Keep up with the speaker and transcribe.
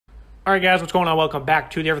All right, guys, what's going on? Welcome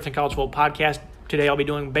back to the Everything College Football Podcast. Today I'll be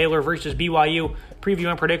doing Baylor versus BYU, preview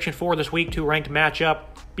and prediction for this week 2 ranked matchup.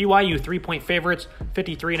 BYU 3-point favorites,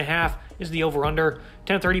 53.5 is the over-under.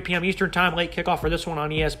 10:30 p.m. Eastern Time, late kickoff for this one on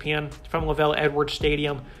ESPN from LaVell Edwards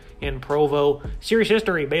Stadium in Provo. Series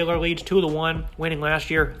history, Baylor leads 2-1, winning last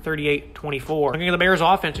year 38-24. Looking at the Bears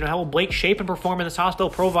offense, how will Blake Shapen perform in this hostile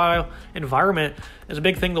profile environment is a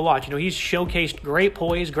big thing to watch. He's showcased great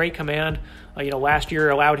poise, great command. Last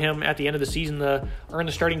year allowed him at the end of the season to earn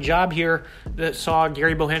the starting job here that saw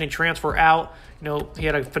Gary Bohannon transfer out. He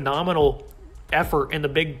had a phenomenal effort in the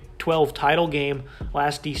Big 12 title game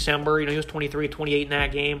last December. He was 23-28 in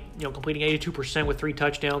that game, completing 82% with 3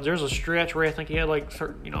 touchdowns. There's a stretch where I think he had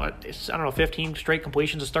 15 straight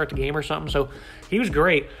completions to start the game or something. So he was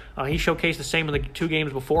great. He showcased the same in the 2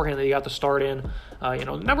 games beforehand that he got the start in. The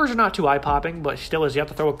numbers are not too eye-popping, but still has yet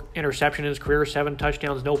to throw an interception in his career, 7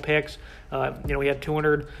 touchdowns, no picks. He had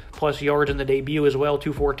 200-plus yards in the debut as well,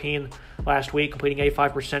 214 last week, completing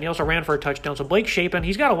 85%. He also ran for a touchdown. So Blake Shapen,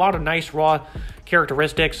 he's got a lot of nice raw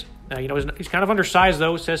characteristics. He's kind of undersized,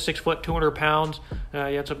 though. It says 6 foot, 200 pounds.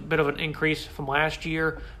 It's a bit of an increase from last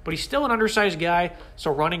year, but he's still an undersized guy, so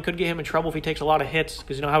running could get him in trouble if he takes a lot of hits,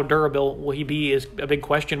 because how durable will he be is a big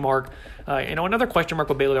question mark. Another question mark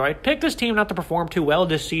with Baylor. I picked this team not to perform too well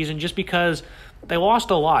this season just because they lost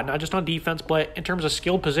a lot, not just on defense, but in terms of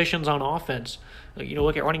skilled positions on offense.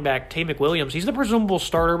 Look at running back Tate McWilliams. He's the presumable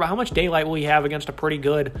starter, but how much daylight will he have against a pretty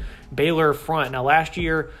good Baylor front? Now,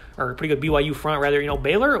 pretty good BYU front, rather.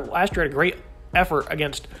 Baylor last year had a great effort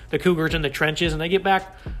against the Cougars in the trenches, and they get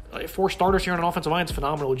back 4 starters here on an offensive line. It's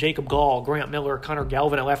phenomenal. Jacob Gall, Grant Miller, Connor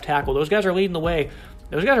Galvin at left tackle. Those guys are leading the way.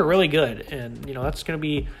 Those guys are really good, and that's going to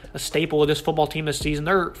be a staple of this football team this season.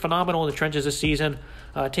 They're phenomenal in the trenches this season.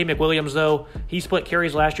 Tate McWilliams, though, he split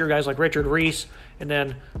carries last year. Guys like Richard Reese, and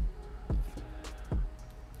then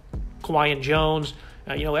Kawhi Jones.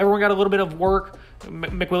 Everyone got a little bit of work.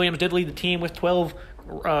 McWilliams did lead the team with 12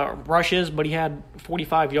 rushes, but he had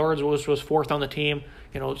 45 yards, was 4th on the team.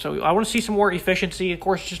 So I want to see some more efficiency. Of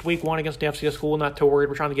course, it's just week 1 against the FCS school. Not too worried.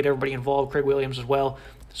 We're trying to get everybody involved. Craig Williams as well.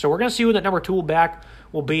 So we're going to see who that number 2 back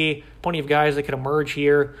will be. Plenty of guys that could emerge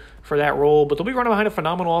here for that role, but they'll be running behind a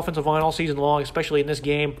phenomenal offensive line all season long, especially in this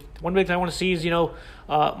game. One big thing I want to see is,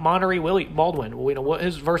 Monterey Willie Baldwin. What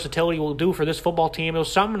his versatility will do for this football team. It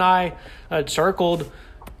was something I circled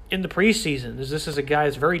in the preseason. This is a guy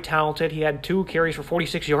that's very talented. He had 2 carries for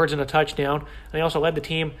 46 yards and a touchdown, and he also led the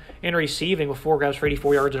team in receiving with 4 guys for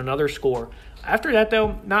 84 yards and another score. After that,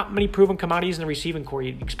 though, not many proven commodities in the receiving corps.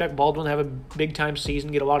 You'd expect Baldwin to have a big-time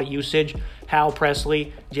season, get a lot of usage. Hal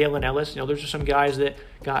Presley, Jalen Ellis. Those are some guys that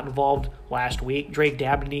got involved last week. Drake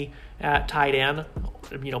Dabney at tight end.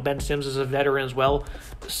 Ben Sims is a veteran as well.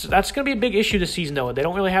 So that's going to be a big issue this season, though. They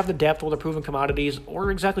don't really have the depth or the proven commodities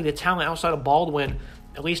or exactly the talent outside of Baldwin,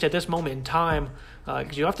 at least at this moment in time,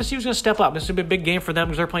 because you have to see who's going to step up. This is going to be a big game for them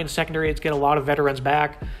because they're playing secondary. It's getting a lot of veterans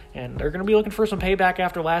back, and they're going to be looking for some payback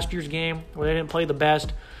after last year's game where they didn't play the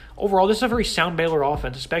best. Overall, this is a very sound Baylor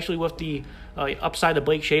offense, especially with the upside that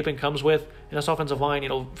Blake Shapen comes with in this offensive line,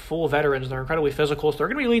 full of veterans. They're incredibly physical, so they're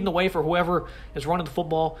going to be leading the way for whoever is running the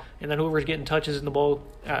football and then whoever's getting touches in the ball,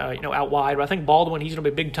 out wide. But I think Baldwin, he's going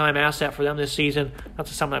to be a big-time asset for them this season.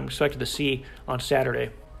 That's something I'm expected to see on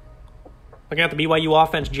Saturday. Looking at the BYU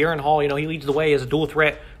offense, Jaron Hall, he leads the way as a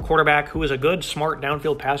dual-threat quarterback who is a good, smart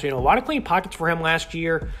downfield passer. A lot of clean pockets for him last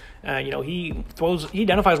year. He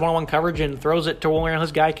identifies one-on-one coverage and throws it to where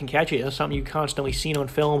his guy can catch it. That's something you constantly seen on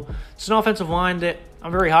film. It's an offensive line that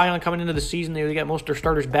I'm very high on coming into the season. They got most of their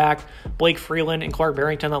starters back. Blake Freeland and Clark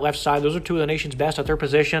Barrington on the left side. Those are 2 of the nation's best at their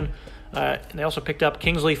position. And they also picked up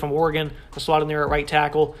Kingsley from Oregon, a slot in there at right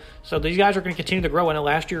tackle. So these guys are going to continue to grow. And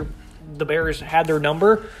last year, the Bears had their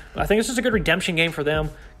number. But I think this is a good redemption game for them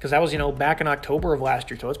because that was, back in October of last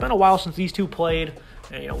year. So it's been a while since these 2 played.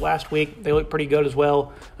 And, last week they looked pretty good as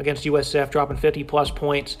well against USF, dropping 50-plus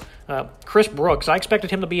points. Chris Brooks, I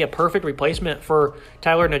expected him to be a perfect replacement for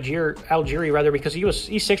Tyler Algieri, because he's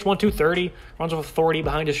 6'1", 230, runs with authority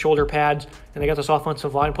behind his shoulder pads, and they got this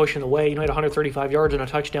offensive line pushing the way. He had 135 yards and a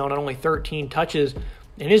touchdown on only 13 touches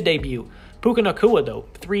in his debut. Puka Nacua, though,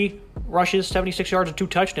 3 rushes, 76 yards, and 2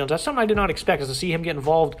 touchdowns. That's something I did not expect, is to see him get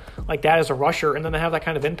involved like that as a rusher and then to have that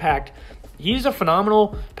kind of impact. He's a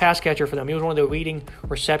phenomenal pass catcher for them. He was one of the leading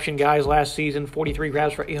reception guys last season, 43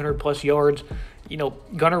 grabs for 800-plus yards.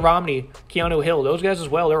 Gunnar Romney, Keanu Hill, those guys as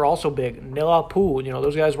well, they're also big. Nila Poo,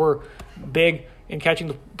 those guys were big in catching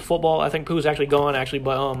the football. I think Poo's actually gone,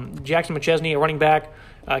 but Jackson McChesney at running back,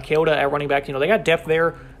 Keota at running back, they got depth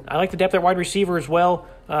there. I like the depth at wide receiver as well.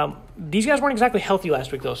 These guys weren't exactly healthy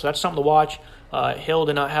last week, though, so that's something to watch. Hill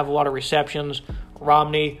did not have a lot of receptions.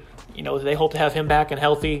 Romney, They hope to have him back and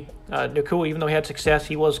healthy. Nakua, even though he had success,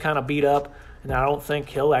 he was kind of beat up, and I don't think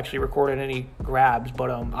Hill actually recorded any grabs. But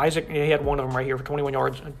Isaac, he had one of them right here for 21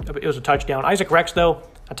 yards. It was a touchdown. Isaac Rex, though,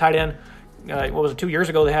 a tight end. 2 years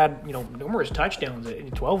ago they had numerous touchdowns,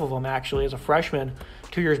 12 of them actually as a freshman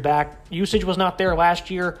 2 years back. Usage was not there last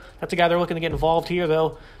year. That's a guy they're looking to get involved here,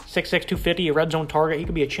 though. 6'6", 250, a red zone target. He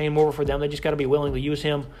could be a chain mover for them. They just got to be willing to use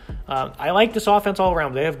him. I like this offense all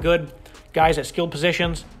around. They have good guys at skilled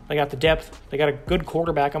positions. They got the depth. They got a good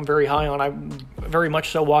quarterback I'm very high on. I very much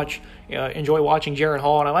so enjoy watching Jaron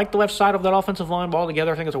Hall. And I like the left side of that offensive line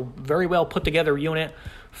altogether. I think it's a very well put together unit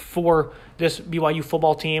for this BYU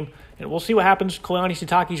football team. And we'll see what happens. Kalani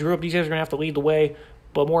Sitake's group, these guys are going to have to lead the way.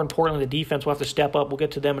 But more importantly, the defense will have to step up. We'll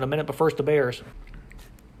get to them in a minute. But first, the Bears.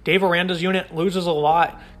 Dave Aranda's unit loses a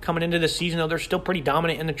lot coming into this season, though they're still pretty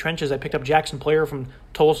dominant in the trenches. I picked up Jackson Player from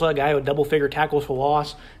Tulsa, a guy with double-figure tackles for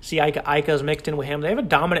loss. See Ika's mixed in with him. They have a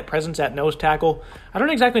dominant presence at nose tackle. I don't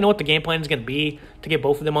exactly know what the game plan is going to be to get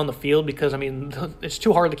both of them on the field because, it's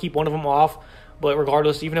too hard to keep one of them off. But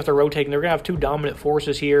regardless, even if they're rotating, they're going to have two dominant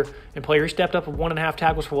forces here. And Player, he stepped up with 1.5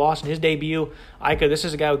 tackles for loss in his debut. Ika, this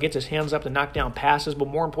is a guy who gets his hands up to knock down passes, but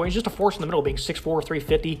more importantly, he's just a force in the middle, being 6'4",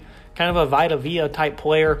 350, kind of a Vita Vea type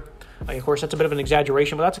player. Of course, that's a bit of an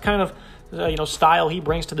exaggeration, but that's a kind of style he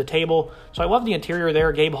brings to the table. So I love the interior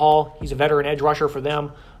there. Gabe Hall, he's a veteran edge rusher for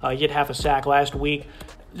them. He had half a sack last week.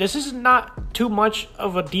 This is not too much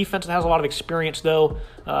of a defense that has a lot of experience, though.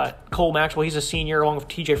 Cole Maxwell, he's a senior, along with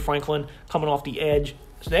TJ Franklin coming off the edge.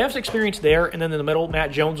 So they have some experience there. And then in the middle,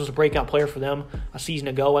 Matt Jones was a breakout player for them a season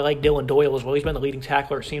ago. I like Dylan Doyle as well. He's been the leading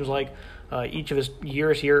tackler, it seems like, each of his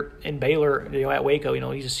years here in Baylor, at Waco.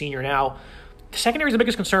 He's a senior now. The secondary is the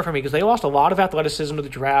biggest concern for me because they lost a lot of athleticism to the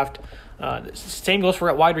draft. Same goes for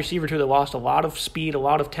at wide receiver, too. They lost a lot of speed, a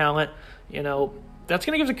lot of talent. That's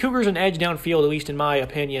going to give the Cougars an edge downfield, at least in my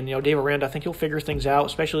opinion. Dave Aranda, I think he'll figure things out,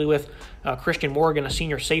 especially with Christian Morgan, a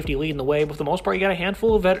senior safety, leading the way. But for the most part, you got a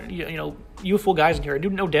handful of youthful guys in here. I do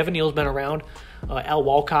know Devin Neal's been around. Al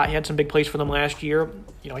Walcott, he had some big plays for them last year.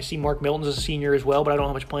 I see Mark Milton's a senior as well, but I don't know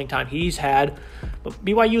how much playing time he's had. But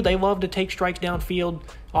BYU, they love to take strikes downfield,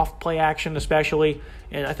 off play action especially.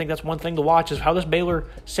 And I think that's one thing to watch is how this Baylor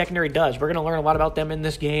secondary does. We're going to learn a lot about them in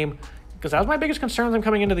this game, because that was my biggest concern with them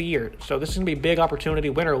coming into the year. So this is going to be a big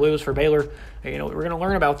opportunity, win or lose for Baylor. We're going to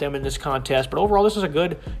learn about them in this contest. But overall, this is a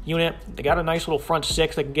good unit. They got a nice little front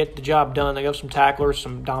six that can get the job done. They have some tacklers,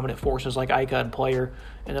 some dominant forces like Ika and Player.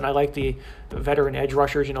 And then I like the veteran edge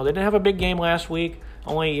rushers. They didn't have a big game last week.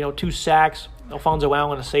 Only, 2 sacks. Alfonso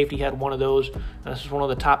Allen, a safety, had one of those. This is one of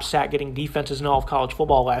the top sack-getting defenses in all of college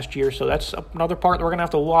football last year. So that's another part that we're going to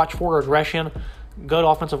have to watch for aggression. Good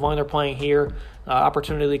offensive line they're playing here.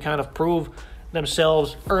 Opportunity to kind of prove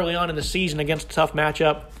themselves early on in the season against a tough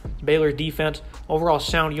matchup. Baylor defense, overall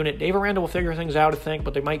sound unit. Dave Aranda will figure things out, I think,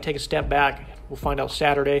 but they might take a step back. We'll find out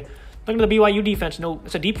Saturday. Looking at the BYU defense,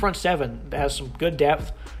 it's a deep front seven that has some good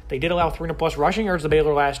depth. They did allow 300-plus rushing yards to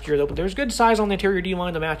Baylor last year, though, but there's good size on the interior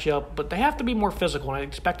D-line to match up, but they have to be more physical, and I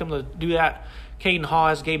expect them to do that. Caden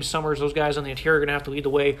Hawes, Gabe Summers, those guys on the interior are going to have to lead the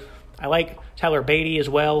way. I like Tyler Beatty as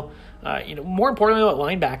well. More importantly, at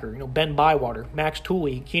linebacker, Ben Bywater, Max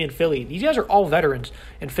Tooley, Keenan Philly. These guys are all veterans.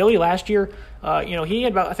 And Philly last year, he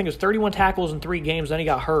had about, I think it was 31 tackles in 3 games. Then he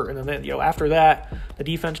got hurt. And then, after that, the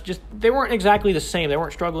defense they weren't exactly the same. They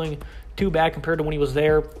weren't struggling too bad compared to when he was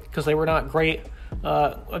there because they were not great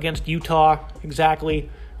against Utah exactly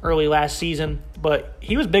early last season. But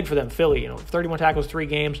he was big for them, Philly. 31 tackles, 3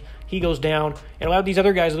 games. He goes down. It allowed these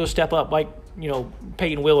other guys to go step up, like,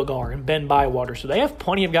 Peyton Willigar and Ben Bywater. So they have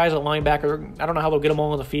plenty of guys at linebacker. I don't know how they'll get them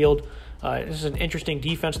all on the field. This is an interesting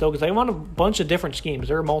defense, though, because they run a bunch of different schemes.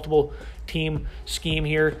 They're a multiple-team scheme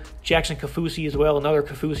here. Jackson Kafusi as well, another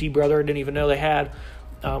Kafusi brother. Didn't even know they had.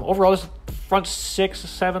 Overall, this front 6,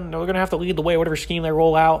 7, they're going to have to lead the way, whatever scheme they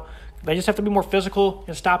roll out. They just have to be more physical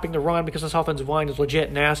in stopping the run because this offensive line is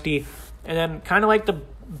legit nasty. And then kind of like the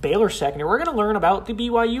Baylor secondary, we're going to learn about the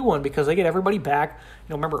BYU one because they get everybody back.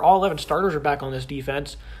 Remember, all 11 starters are back on this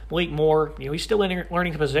defense. Malik Moore, he's still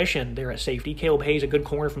learning the position there at safety. Caleb Hayes, a good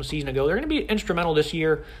corner from a season ago. They're going to be instrumental this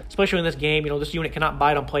year, especially in this game. This unit cannot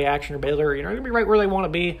bite on play action or Baylor. They're going to be right where they want to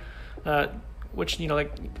be, which, that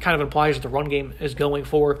kind of implies that the run game is going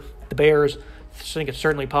for the Bears. I think it's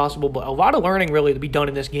certainly possible, but a lot of learning really to be done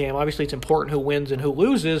in this game. Obviously, it's important who wins and who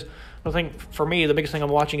loses. I think for me, the biggest thing I'm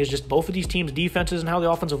watching is just both of these teams' defenses and how the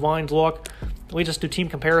offensive lines look. It leads us to team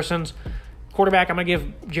comparisons. Quarterback, I'm going to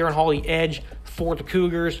give Jaron Hall the edge for the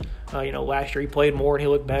Cougars. Last year he played more and he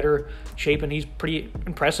looked better. Chapin, he's pretty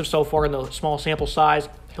impressive so far in the small sample size.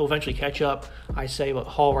 He'll eventually catch up, I say, but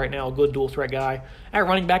Hall right now, a good dual threat guy. At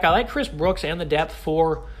running back, I like Chris Brooks and the depth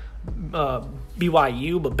for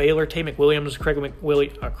BYU, but Baylor, Tate McWilliams,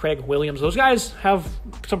 Craig Williams, those guys have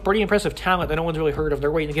some pretty impressive talent that no one's really heard of.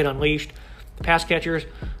 They're waiting to get unleashed. The pass catchers,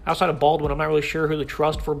 outside of Baldwin, I'm not really sure who to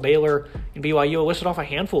trust for Baylor and BYU. I listed off a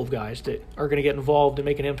handful of guys that are going to get involved and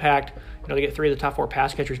make an impact. They get 3 of the top 4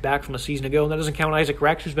 pass catchers back from a season ago, and that doesn't count Isaac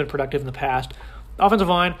Rex, who's been productive in the past. Offensive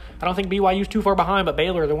line, I don't think BYU's too far behind, but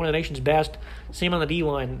Baylor, they're one of the nation's best. Same on the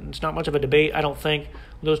D-line. It's not much of a debate, I don't think,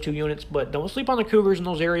 with those 2 units, but don't sleep on the Cougars in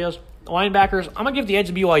those areas. Linebackers, I'm going to give the edge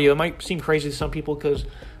to BYU. It might seem crazy to some people because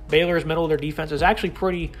Baylor's middle of their defense is actually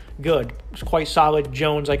pretty good. It's quite solid.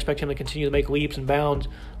 Jones, I expect him to continue to make leaps and bounds.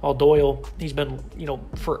 While Doyle, he's been,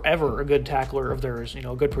 forever a good tackler of theirs,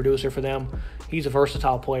 a good producer for them. He's a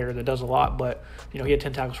versatile player that does a lot, but, he had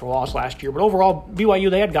 10 tackles for loss last year. But overall, BYU,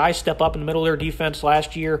 they had guys step up in the middle of their defense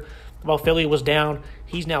last year. While Philly was down,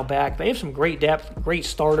 he's now back. They have some great depth, great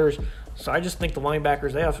starters. So I just think the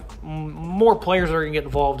linebackers, they have more players that are going to get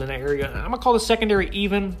involved in that area. I'm going to call the secondary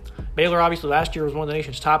even. Baylor, obviously, last year was one of the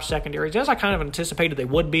nation's top secondaries, as I kind of anticipated they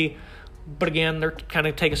would be. But again, they're kind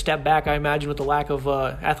of take a step back, I imagine, with the lack of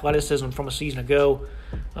athleticism from a season ago.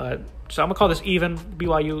 So I'm going to call this even.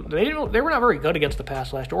 BYU, they were not very good against the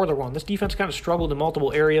pass last year, or the run. This defense kind of struggled in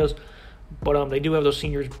multiple areas. But they do have those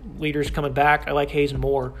senior leaders coming back. I like Hayes and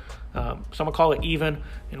Moore. So I'm going to call it even,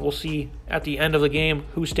 and we'll see at the end of the game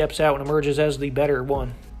who steps out and emerges as the better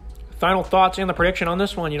one. Final thoughts and the prediction on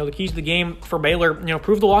this one. The keys to the game for Baylor,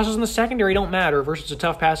 prove the losses in the secondary don't matter versus a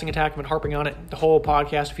tough passing attack. I've been harping on it the whole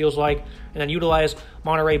podcast, feels like. And then utilize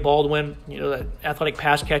Monterey Baldwin, that athletic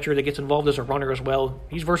pass catcher that gets involved as a runner as well.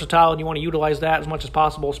 He's versatile, and you want to utilize that as much as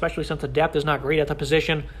possible, especially since the depth is not great at the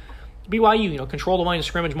position. BYU, control the line of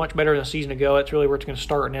scrimmage much better than a season ago. That's really where it's going to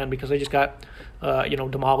start and end because they just got,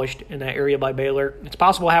 demolished in that area by Baylor. It's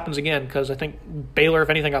possible it happens again because I think Baylor, if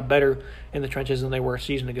anything, got better in the trenches than they were a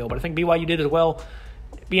season ago. But I think BYU did as well.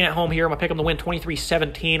 Being at home here, I'm going to pick them to win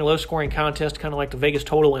 23-17, a low-scoring contest, kind of like the Vegas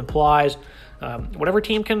total implies. Whatever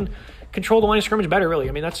team can control the line of scrimmage better, really.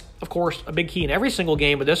 I mean, that's, of course, a big key in every single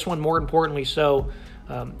game, but this one more importantly so.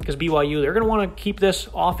 Because BYU, they're going to want to keep this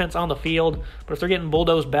offense on the field, but if they're getting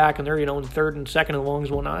bulldozed back and they're in third and second and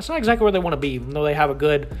longs, well, that's not exactly where they want to be. Even though they have a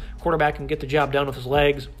good quarterback and get the job done with his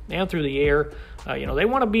legs and through the air, they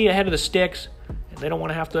want to be ahead of the sticks, and they don't want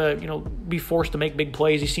to have to be forced to make big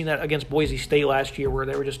plays. You've seen that against Boise State last year, where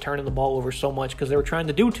they were just turning the ball over so much because they were trying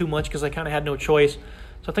to do too much because they kind of had no choice.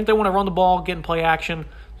 So I think they want to run the ball, get in play action.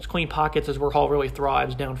 Those clean pockets is where Hall really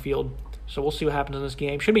thrives downfield. So we'll see what happens in this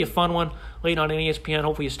game. Should be a fun one late on ESPN.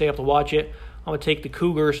 Hopefully you stay up to watch it. I'm going to take the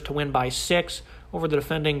Cougars to win by 6 over the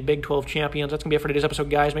defending Big 12 champions. That's going to be it for today's episode,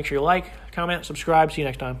 guys. Make sure you like, comment, subscribe. See you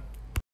next time.